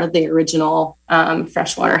are the original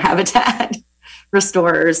freshwater habitat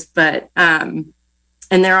restorers, but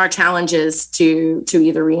and there are challenges to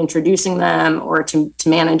either reintroducing them or to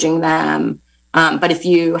managing them. But if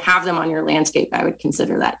you have them on your landscape, I would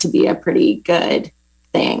consider that to be a pretty good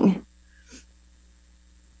thing.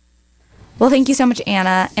 Well, thank you so much,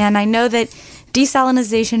 Anna. And I know that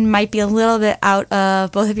desalinization might be a little bit out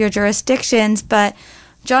of both of your jurisdictions, but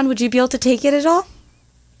John, would you be able to take it at all?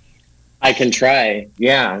 I can try.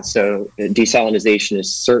 Yeah. So desalinization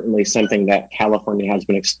is certainly something that California has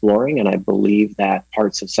been exploring. And I believe that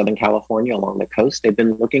parts of Southern California along the coast, they've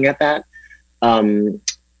been looking at that.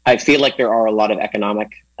 I feel like there are a lot of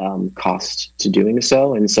economic costs to doing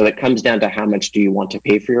so. And so it comes down to how much do you want to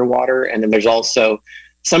pay for your water? And then there's also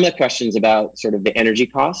some of the questions about sort of the energy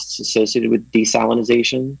costs associated with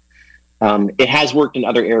desalinization. It has worked in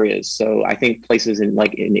other areas. So I think places in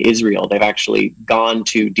Israel, they've actually gone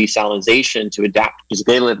to desalinization to adapt because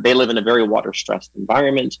they live in a very water stressed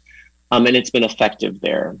environment, and it's been effective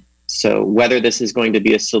there. So whether this is going to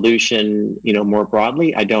be a solution, more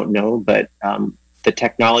broadly, I don't know, but the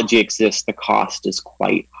technology exists. The cost is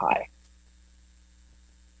quite high.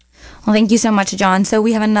 Well, thank you so much, John. So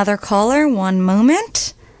we have another caller. One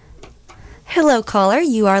moment. Hello, caller.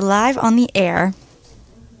 You are live on the air.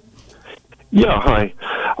 Yeah, hi.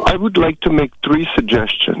 I would like to make 3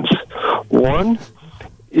 suggestions. One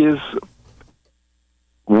is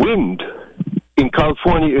wind in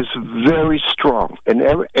California is very strong. And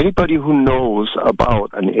anybody who knows about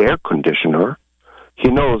an air conditioner, he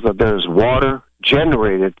knows that there's water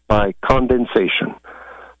generated by condensation.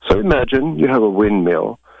 So imagine you have a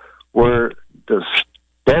windmill where the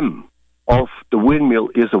stem of the windmill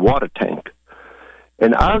is a water tank.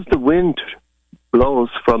 And as the wind blows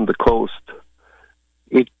from the coast,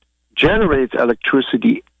 it generates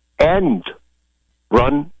electricity and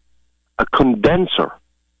run a condenser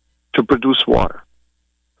to produce water.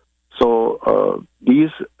 So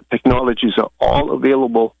these technologies are all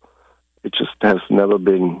available. It just has never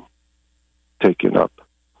been taken up.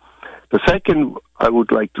 The second I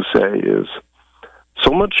would like to say is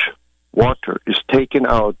so much water is taken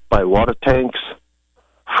out by water tanks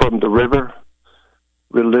from the river.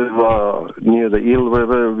 We live near the Eel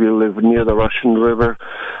River. We live near the Russian River.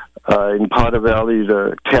 In Potter Valley,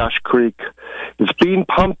 the Cache Creek. It's being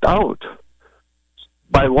pumped out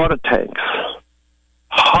by water tanks.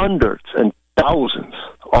 Hundreds and thousands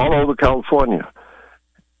all over California.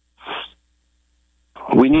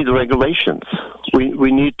 We need regulations.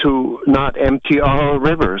 We need to not empty our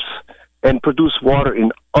rivers and produce water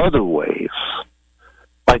in other ways.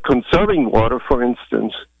 By conserving water, for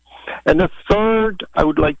instance. And the third I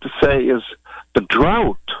would like to say is the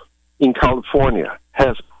drought in California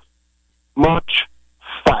has much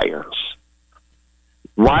fires,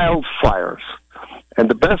 wildfires. And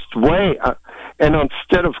the best way, and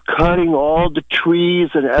instead of cutting all the trees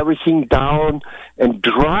and everything down and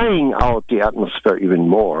drying out the atmosphere even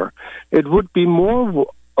more, it would be more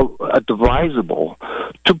advisable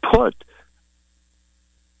to put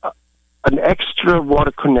an extra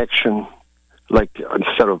water connection, like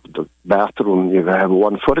instead of the bathroom, you have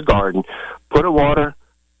one for the garden, put a water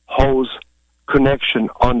hose connection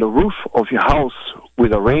on the roof of your house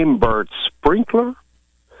with a rainbird sprinkler,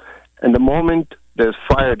 and the moment there's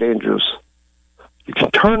fire dangers, you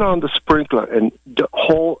can turn on the sprinkler and the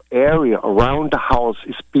whole area around the house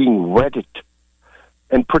is being wetted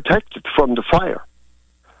and protected from the fire.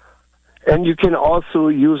 And you can also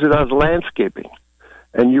use it as landscaping,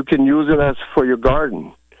 and you can use it as for your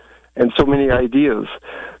garden, and so many ideas.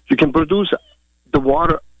 You can produce the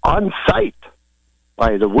water on site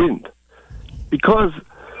by the wind, because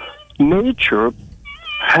nature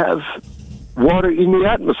has water in the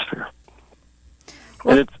atmosphere.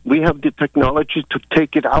 Well, and we have the technology to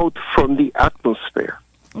take it out from the atmosphere.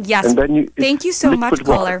 Yes. And then thank you so much,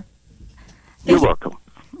 caller. You're welcome.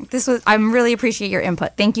 I really appreciate your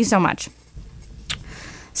input. Thank you so much.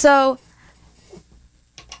 So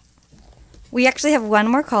we actually have one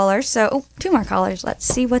more caller. Two more callers. Let's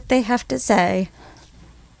see what they have to say.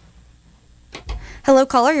 Hello,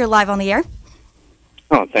 caller. You're live on the air.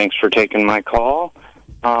 Oh, thanks for taking my call.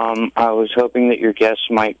 I was hoping that your guests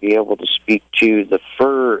might be able to speak to the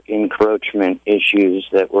fir encroachment issues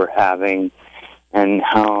that we're having and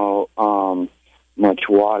how much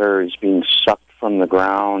water is being sucked from the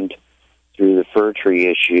ground through the fir tree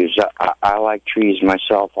issues. I like trees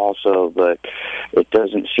myself also, but it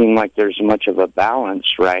doesn't seem like there's much of a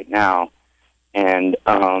balance right now. And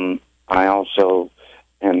I also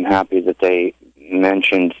am happy that they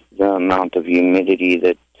mentioned the amount of humidity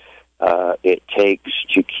that it takes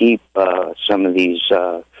to keep some of these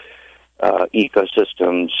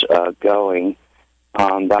ecosystems going.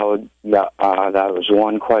 That was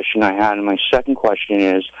one question I had. And my second question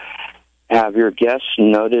is, have your guests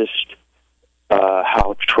noticed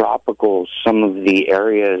how tropical some of the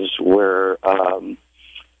areas where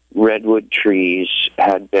redwood trees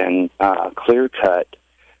had been clear-cut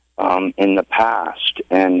in the past,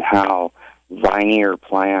 and how vinier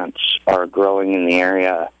plants are growing in the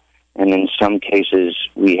area? And in some cases,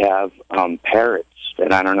 we have parrots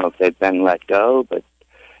that I don't know if they've been let go, but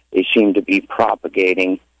they seem to be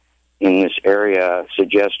propagating in this area,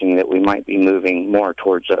 suggesting that we might be moving more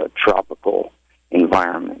towards a tropical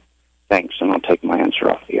environment. Thanks, and I'll take my answer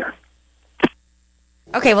off the air.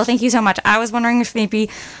 Okay, well, thank you so much. I was wondering if maybe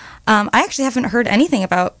I actually haven't heard anything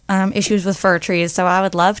about issues with fir trees, so I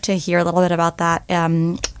would love to hear a little bit about that.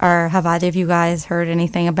 Or have either of you guys heard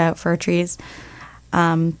anything about fir trees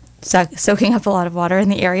soaking up a lot of water in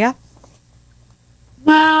the area?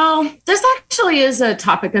 Well, this actually is a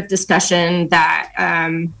topic of discussion that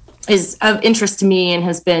is of interest to me and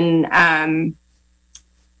has been kind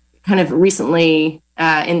of recently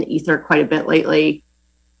in the ether quite a bit lately.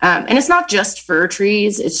 And it's not just fir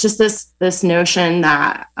trees. It's just this notion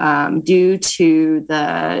that due to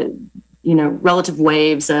the relative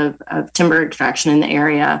waves of timber extraction in the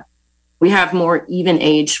area, we have more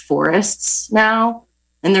even-age forests now.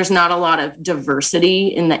 And there's not a lot of diversity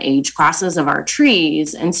in the age classes of our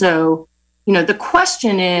trees. And so, the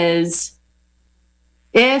question is,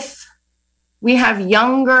 if we have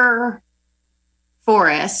younger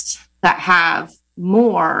forests that have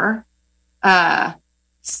more kind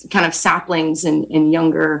of saplings and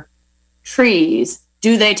younger trees,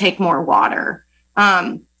 do they take more water?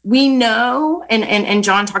 We know, and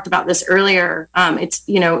John talked about this earlier, it's,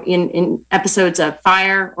 in episodes of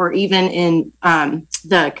fire, or even in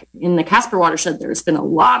the Casper watershed, there's been a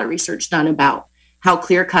lot of research done about how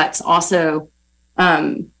clear cuts also,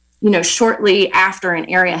 shortly after an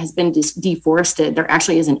area has been deforested, there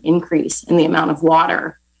actually is an increase in the amount of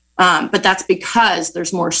water But that's because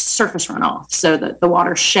there's more surface runoff, so that the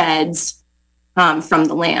water sheds from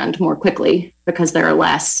the land more quickly because there are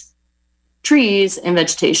less trees and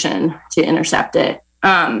vegetation to intercept it.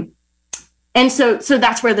 And so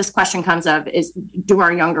that's where this question comes up is, do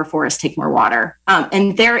our younger forests take more water?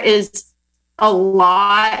 And there is a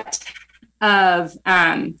lot of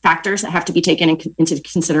factors that have to be taken into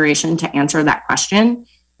consideration to answer that question.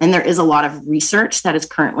 And there is a lot of research that is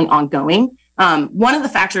currently ongoing. One of the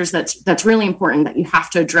factors that's really important that you have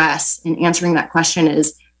to address in answering that question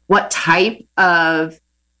is, what type of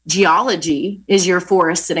geology is your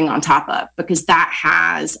forest sitting on top of? Because that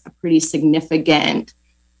has a pretty significant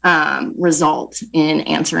result in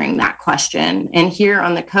answering that question. And here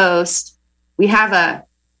on the coast, we have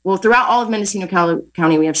throughout all of Mendocino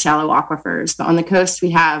County, we have shallow aquifers, but on the coast, we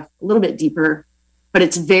have a little bit deeper, but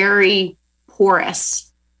it's very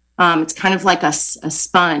porous. It's kind of like a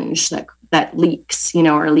sponge that leaks,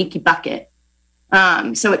 or a leaky bucket.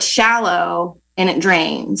 So it's shallow and it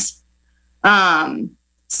drains.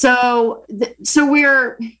 So it's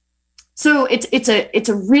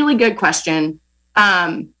a really good question.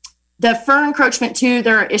 The fur encroachment too,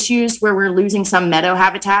 there are issues where we're losing some meadow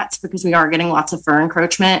habitats because we are getting lots of fur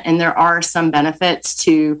encroachment, and there are some benefits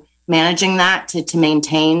to managing that to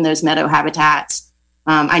maintain those meadow habitats.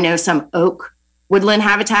 I know some oak woodland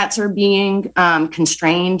habitats are being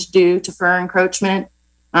constrained due to fur encroachment.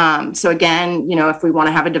 So again, if we want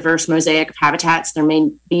to have a diverse mosaic of habitats, there may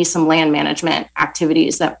be some land management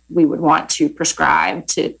activities that we would want to prescribe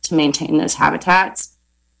to maintain those habitats.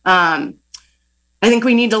 I think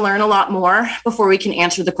we need to learn a lot more before we can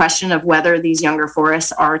answer the question of whether these younger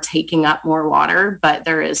forests are taking up more water, but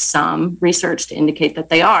there is some research to indicate that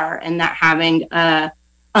they are, and that having an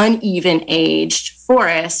uneven aged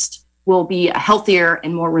forest will be a healthier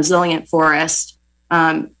and more resilient forest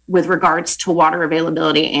with regards to water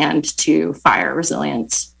availability and to fire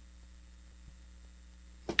resilience.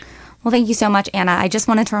 Well, thank you so much, Anna. I just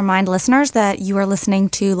wanted to remind listeners that you are listening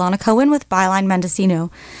to Lana Cohen with Byline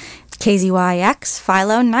Mendocino. KZYX,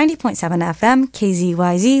 Philo, 90.7 FM,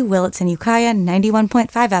 KZYZ, Willits and Ukiah, 91.5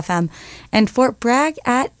 FM, and Fort Bragg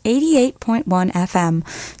at 88.1 FM.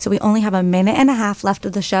 So we only have a minute and a half left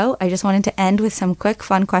of the show. I just wanted to end with some quick,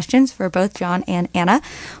 fun questions for both John and Anna.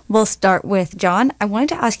 We'll start with John. I wanted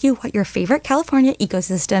to ask you what your favorite California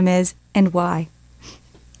ecosystem is and why.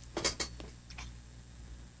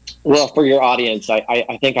 Well, for your audience,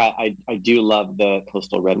 I think I do love the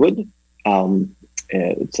coastal redwood.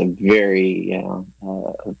 It's a very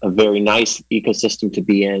nice ecosystem to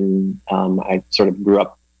be in. I sort of grew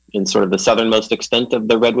up in sort of the southernmost extent of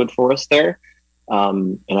the redwood forest there,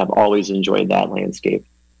 and I've always enjoyed that landscape.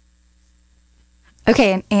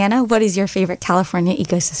 Okay, and Anna, what is your favorite California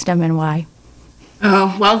ecosystem and why?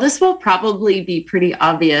 Oh, well, this will probably be pretty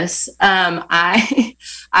obvious. I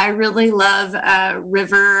really love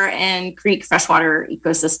river and creek freshwater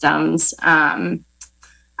ecosystems.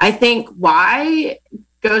 I think why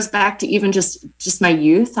goes back to even just my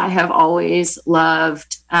youth. I have always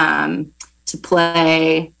loved to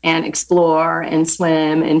play and explore and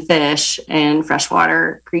swim and fish in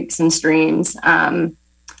freshwater creeks and streams.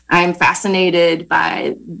 I'm fascinated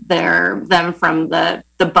by them from the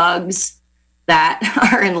bugs that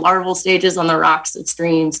are in larval stages on the rocks of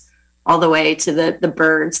streams all the way to the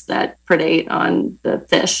birds that predate on the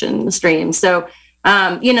fish in the streams. So,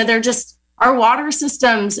 they're just, our water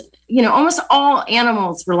systems, almost all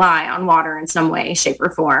animals rely on water in some way, shape,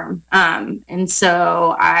 or form. And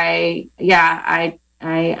so that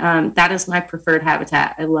is my preferred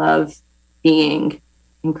habitat. I love being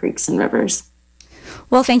in creeks and rivers.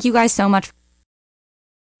 Well, thank you guys so much.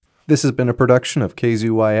 This has been a production of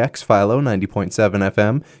KZYX Philo 90.7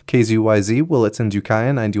 FM, KZYZ Willits and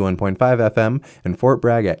Ukiah 91.5 FM, and Fort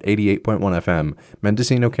Bragg at 88.1 FM,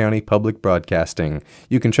 Mendocino County Public Broadcasting.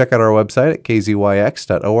 You can check out our website at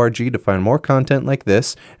kzyx.org to find more content like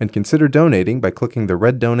this, and consider donating by clicking the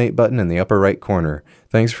red donate button in the upper right corner.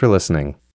 Thanks for listening.